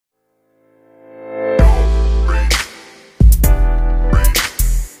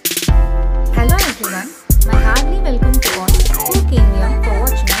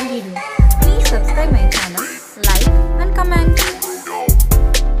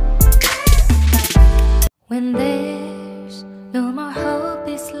When there's no more hope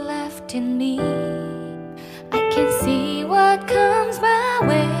is left in me, I can see what comes my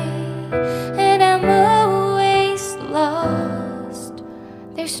way, and I'm always lost.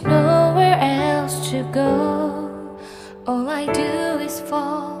 There's nowhere else to go. All I do is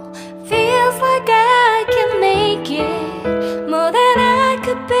fall. Feels like I can make it more than I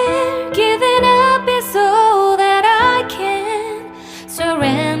could bear. Giving up is all that I can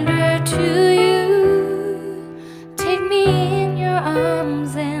surrender to you. Take me in your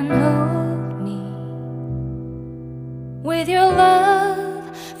arms and hold me. With your love,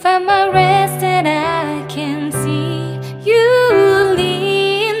 find my rest, and I can see you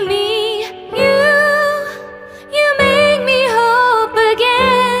lead me. You make me hope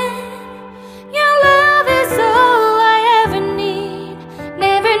again. Your love is all I ever need.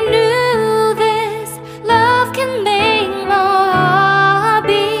 Never knew this love can make my heart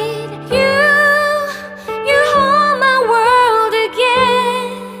beat. You hold my world again.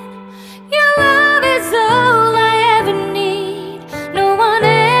 Your love is all I ever need. No one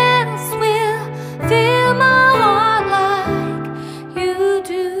else will fill my heart like you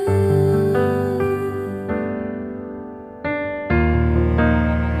do.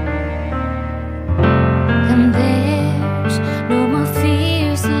 And there's no more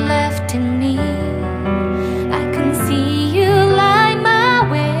fears left in me. I can see you light my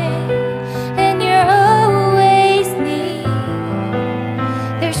way, and you're always near.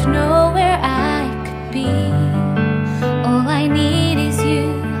 There's nowhere I could be. All I need is you.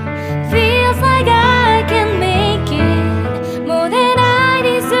 Feels like I can make it more than I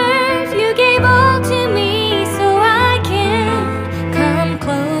deserve. You gave all to me so I can come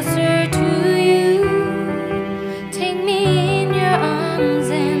closer to you. Take me in your arms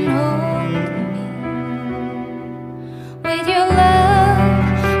and hold me. With your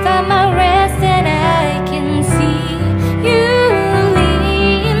love, find my rest, and I can see you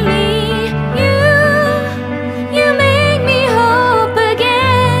lead me. You make me hope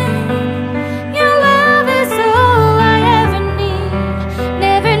again. Your love is all I ever need.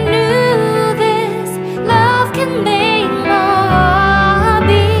 Never knew this love can make my heart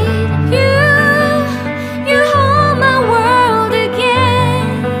beat. You hold my world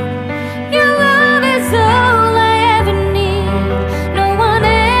again. Your love is all I ever need. No one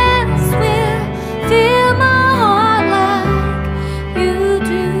else will fill my heart like you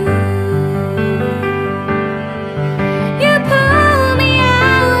do. You pull me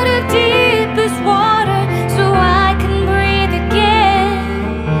out of deepest water so I can breathe again.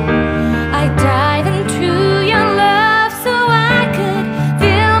 I dive into your love so I could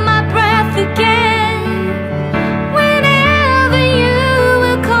feel my breath again. Whenever you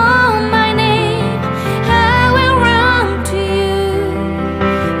will call my name, I will run to you.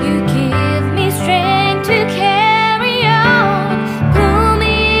 You give me strength to carry on. Pull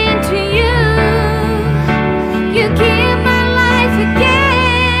me into you. You give my life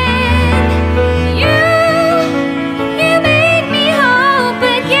again. You make me hope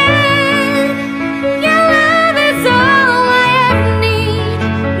again. Your love is all I ever need.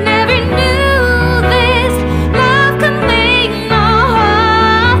 Never knew this love could make my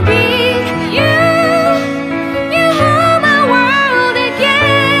heart beat. You hold my world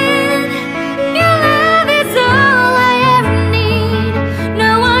again. Your love is all I ever need.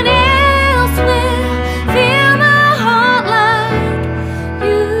 No one else will fill my heart like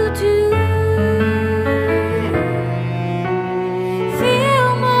you do. Fill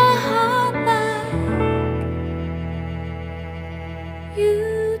my heart like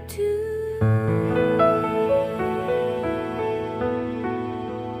you do.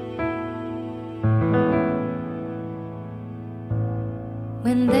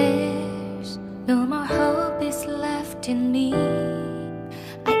 When there's no more hope is left in me,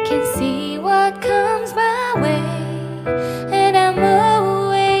 I can see what comes my way, and I'm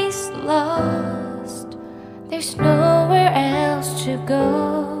always lost. There's nowhere else to go.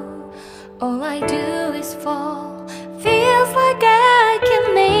 All I do is fall. Feels like I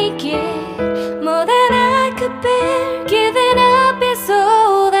can make it more than I could bear. Giving up is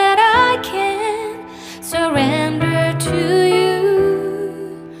all that I can surrender to you.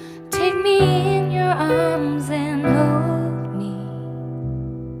 Take me in your arms and hold me.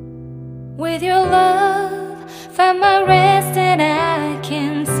 With your love, find my rest, and I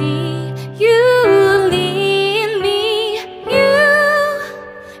can see you lead me.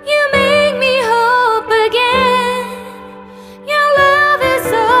 You make me hope again. Your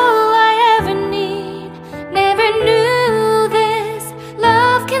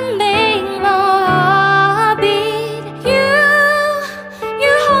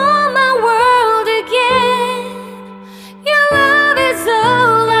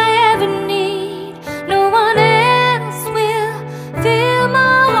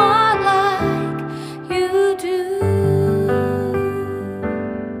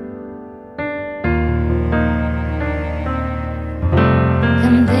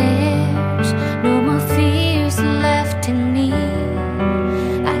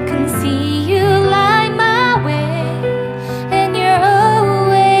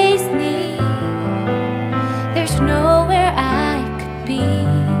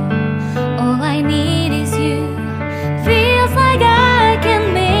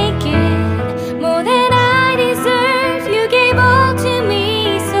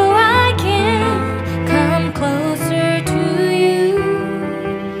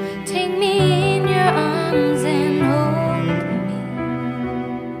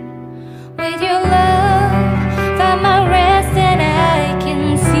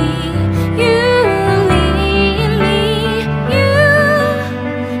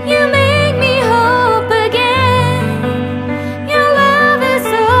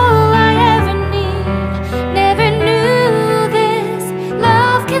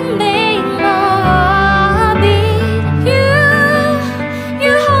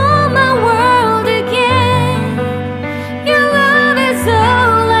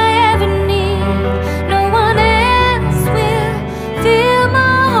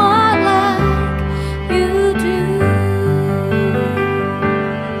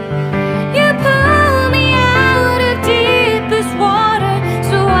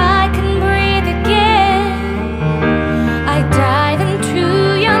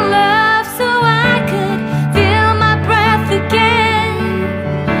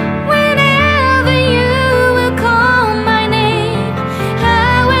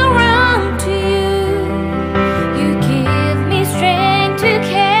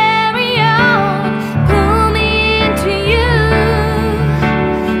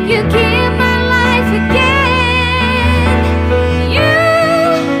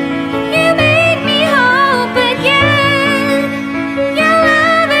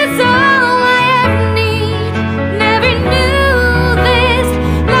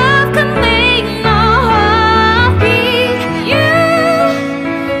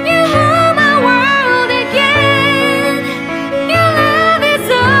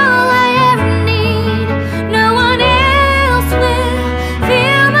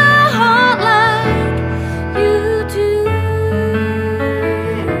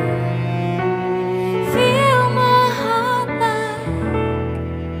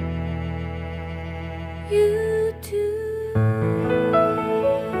you do.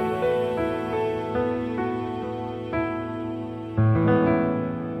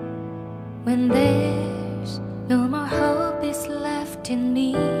 When there's no more hope is left in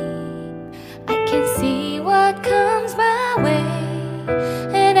me, I can see what comes my way,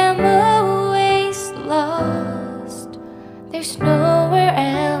 and I'm always lost. There's nowhere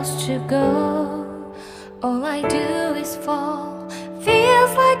else to go. All I do is fall.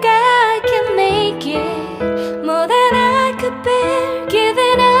 Feels like I can make it more than I could bear.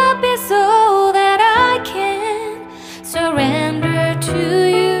 Giving up is all that I can surrender to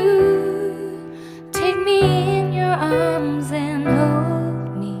you. Take me in your arms and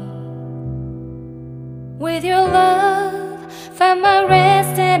hold me. With your love, find my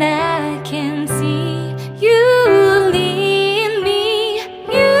rest, and I can see you lead me.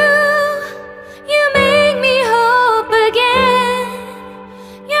 You make me hope again.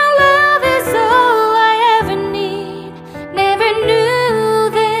 Your love is all I ever need. Never knew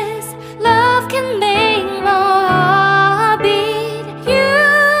this love can make my heart beat.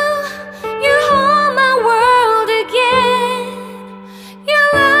 You hold my world again. Your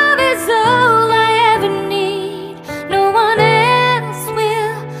love is all I ever need. No one else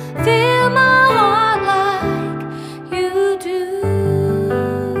will fill my heart like you do.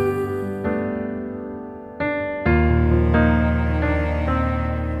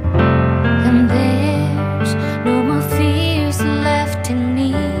 And there's no more fears left in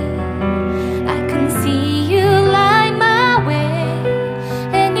me. I can see you light my way,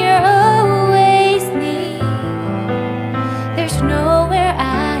 and you're always near. There's nowhere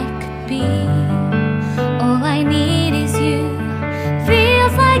I could be. All I need is you.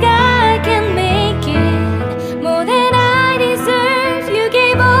 Feels like I can make it more than I deserve. You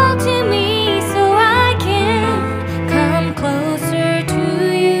gave all to me so I can come closer to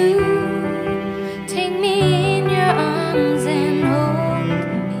you. Take me in your arms and hold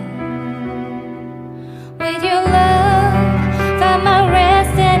me. With your love, find my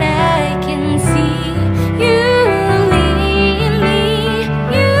rest, and I can see you lead me.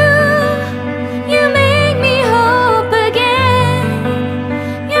 You make me hope again.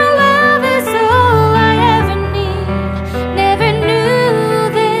 Your love is all I ever need. Never knew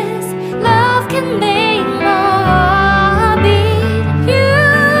this love can make my heart beat.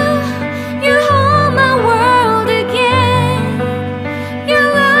 You hold my world again. Your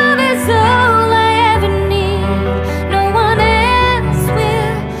love is all I ever need. No one else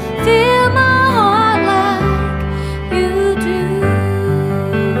will fill my heart like you do.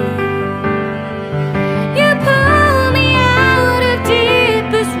 You pull me out of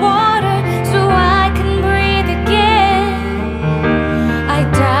deepest water so I can breathe again. I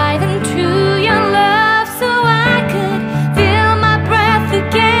dive into your love so I could feel my breath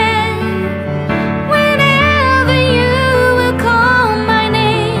again. Whenever you will call my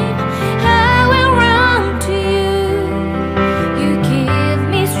name, I will run to you. You give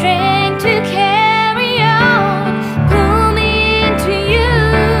me strength to carry on. Pull me into you.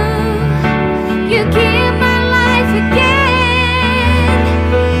 You give my life again.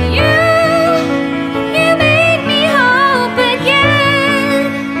 You make me hope again.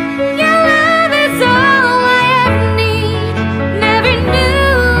 Your love is all I ever need. Never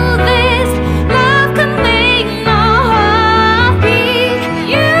knew this love could make my heart beat.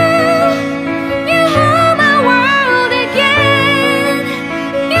 You hold my world again.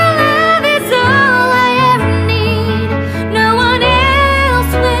 Your love is all I ever need. No one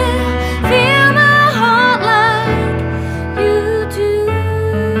else will fill my heart like you do.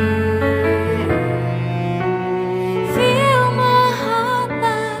 Fill my heart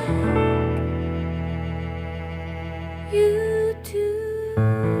like you do.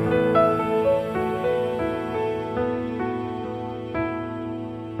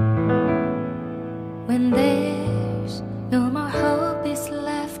 When there's no more hope is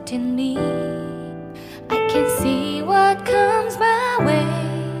left in me, I can see what comes my way,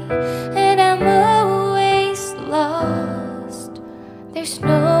 and I'm always lost. There's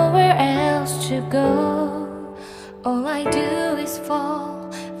nowhere else to go. All I do is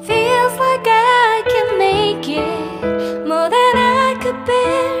fall. Feels like I can make it more than I could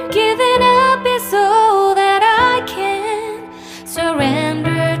bear. Giving up is all that I can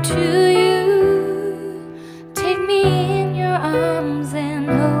surrender to you. Take me in your arms and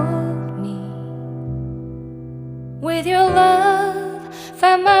hold me. With your love,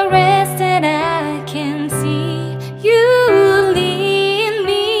 find my rest, and I can see you lead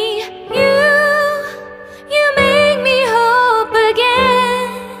me. You make me hope again.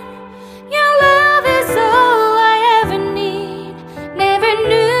 Your love is all I ever need. Never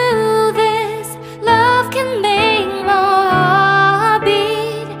knew this love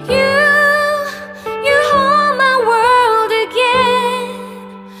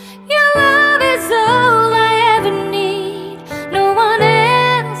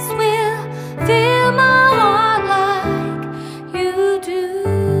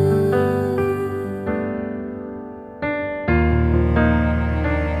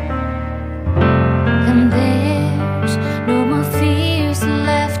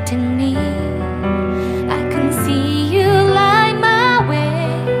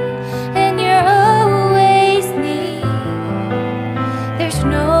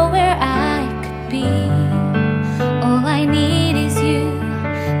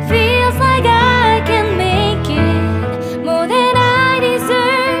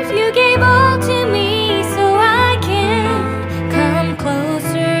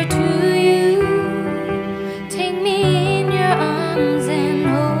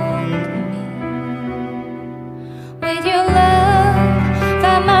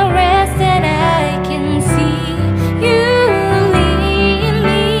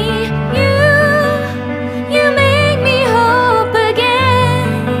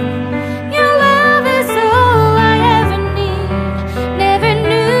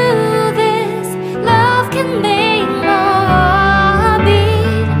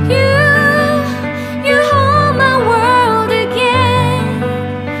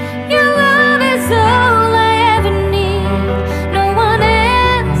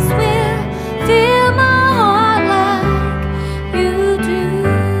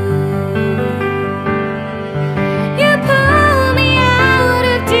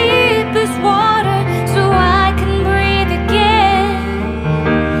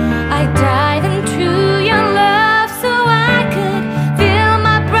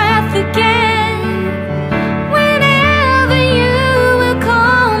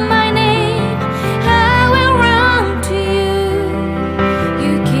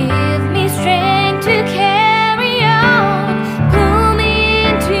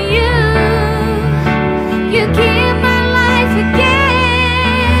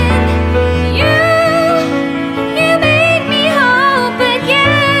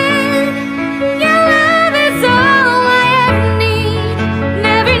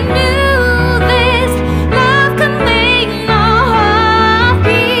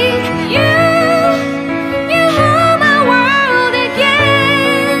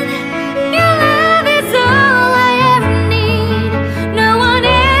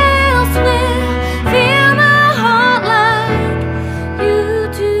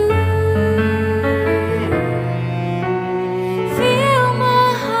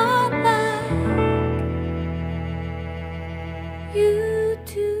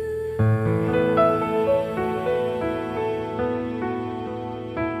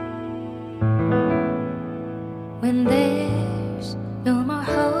When there's no more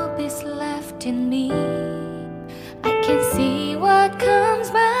hope is left in me, I can see what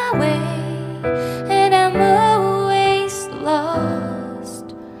comes my way, and I'm always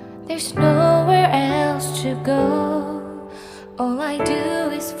lost. There's nowhere else to go. All I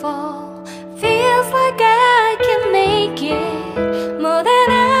do is fall. Feels like I can make it more than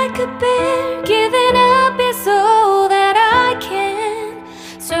I could bear. Giving up is all that I can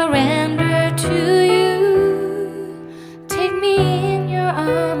surrender to you. Take me in your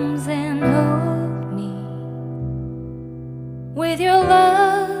arms and hold me. With your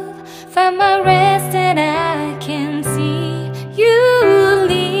love, find my rest, and I can see you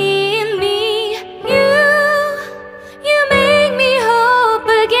lead me. You make me hope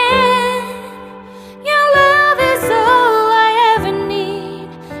again. Your love is all I ever need.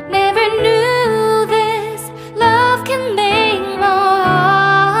 Never knew this love can make my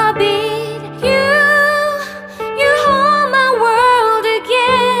heart beat. You hold my world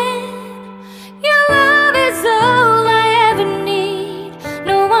again. Your love is all I ever need.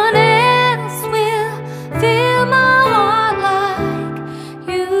 No one else will fill my heart like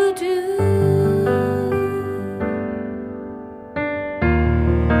you do.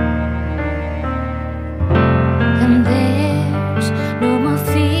 And there's no more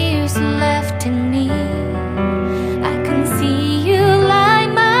fears left in me. I can see you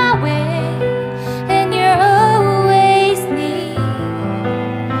light my way, and you're always near.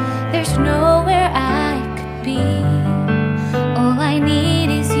 There's nowhere I could be. All I need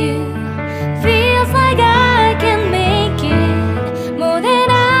is you. Feels like I can make it more than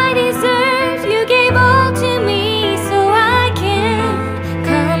I deserve. You gave all to me so I can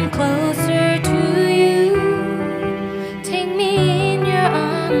come closer to you. Take me in your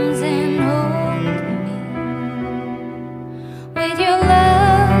arms and hold me. With your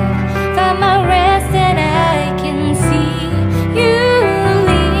love, find my rest, and I can see you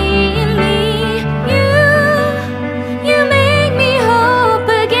lead me. You make me hope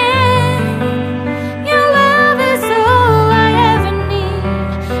again. Your love is all I ever need.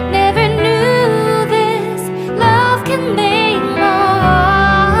 Never knew this love can make my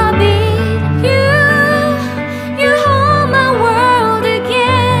heart beat. You hold my world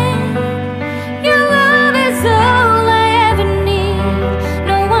again. Your love is all I ever need.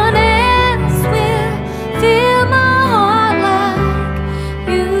 No one else will fill my heart like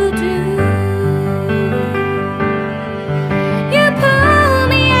you do. You pull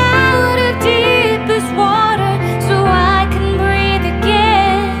me out of deepest water so I can breathe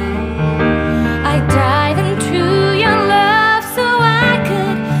again. I dive into your love so I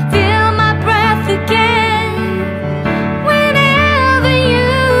could feel my breath again. Whenever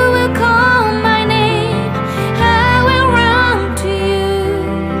you will call my name, I will run to you.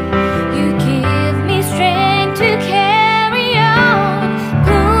 You give me strength to carry on.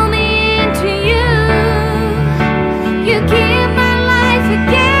 Pull me into you. You give my life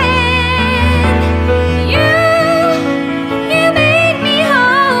again. You make me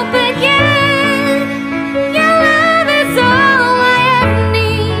hope again. Your love is all I ever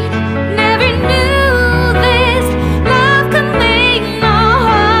need. Never knew this love could make my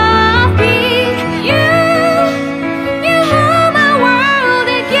heart beat. You hold my world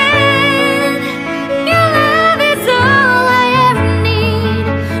again. Your love is all I ever need.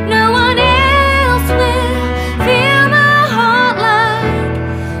 No one else will fill my heart like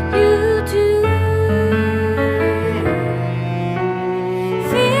you do.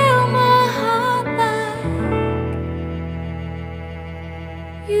 Fill my heart like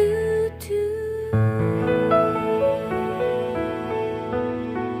you do.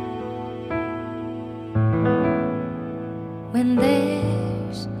 When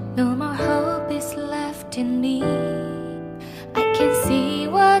there's no more hope is left in me, I can see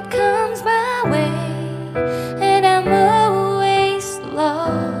what comes my way, and I'm always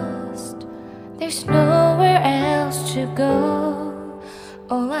lost. There's nowhere else to go.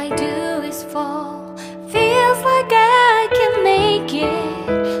 All I do is fall. Feels like I can make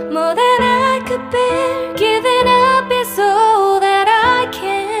it more than I could bear. Giving up is all that I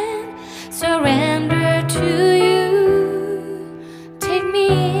can surrender to you. Take me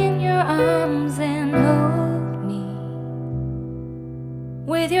in your arms and hold me.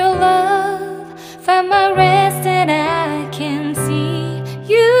 With your love, find my rest, and I can see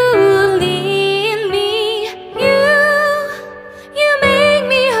you lead me. You make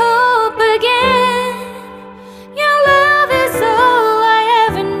me hope again. Your love is all I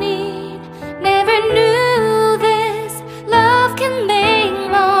ever need. Never knew this love can make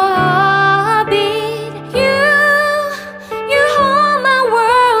my heart beat. You hold my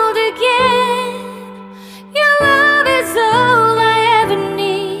world again.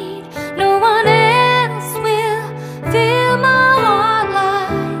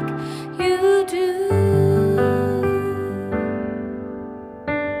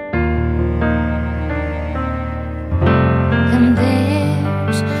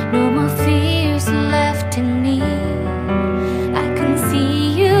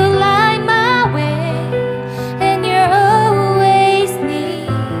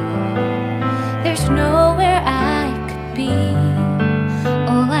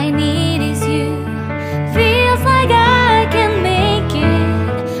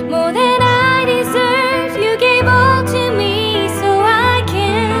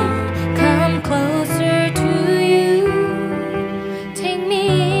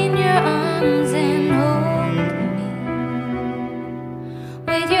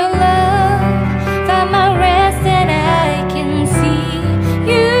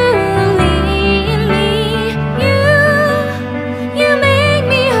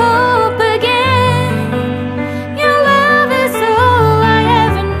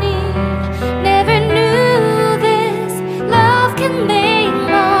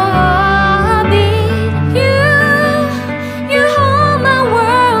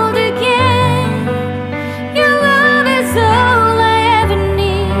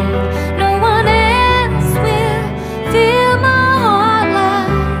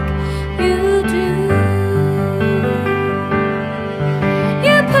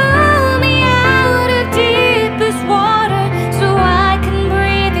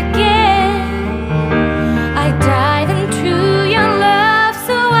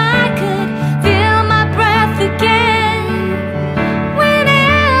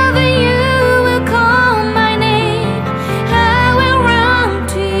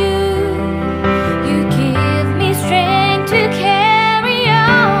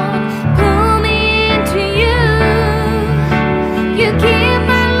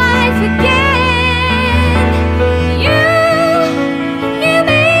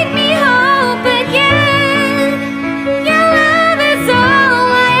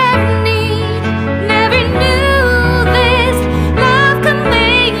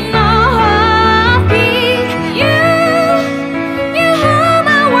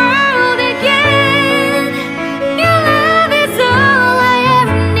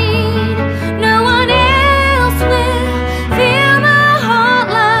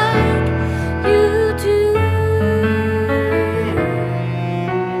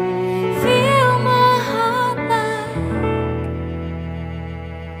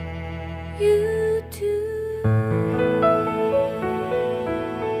 you too.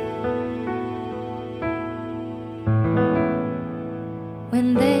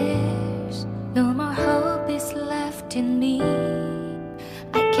 When there's no more hope is left in me,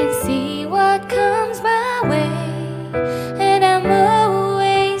 I can see what comes my way, and I'm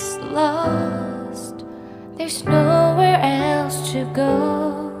always lost. There's nowhere else to go.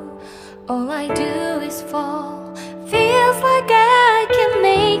 All I do is fall. Feels like I can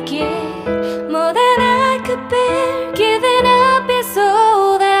make it more than I could bear. Giving up is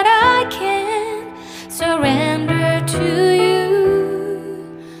all that I can surrender to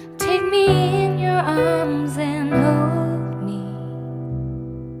you. Take me in your arms and hold me.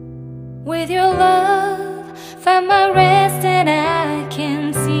 With your love, find my rest, and I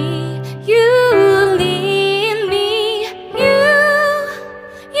can see you lead me.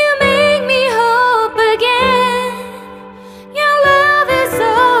 You make me hope again. Your love is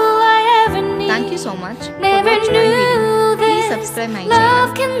all I ever need. Thank you so much for Never watching my video. knew Please this subscribe my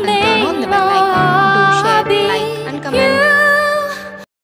love channel can and turn on the bell icon. Do share, like and comment.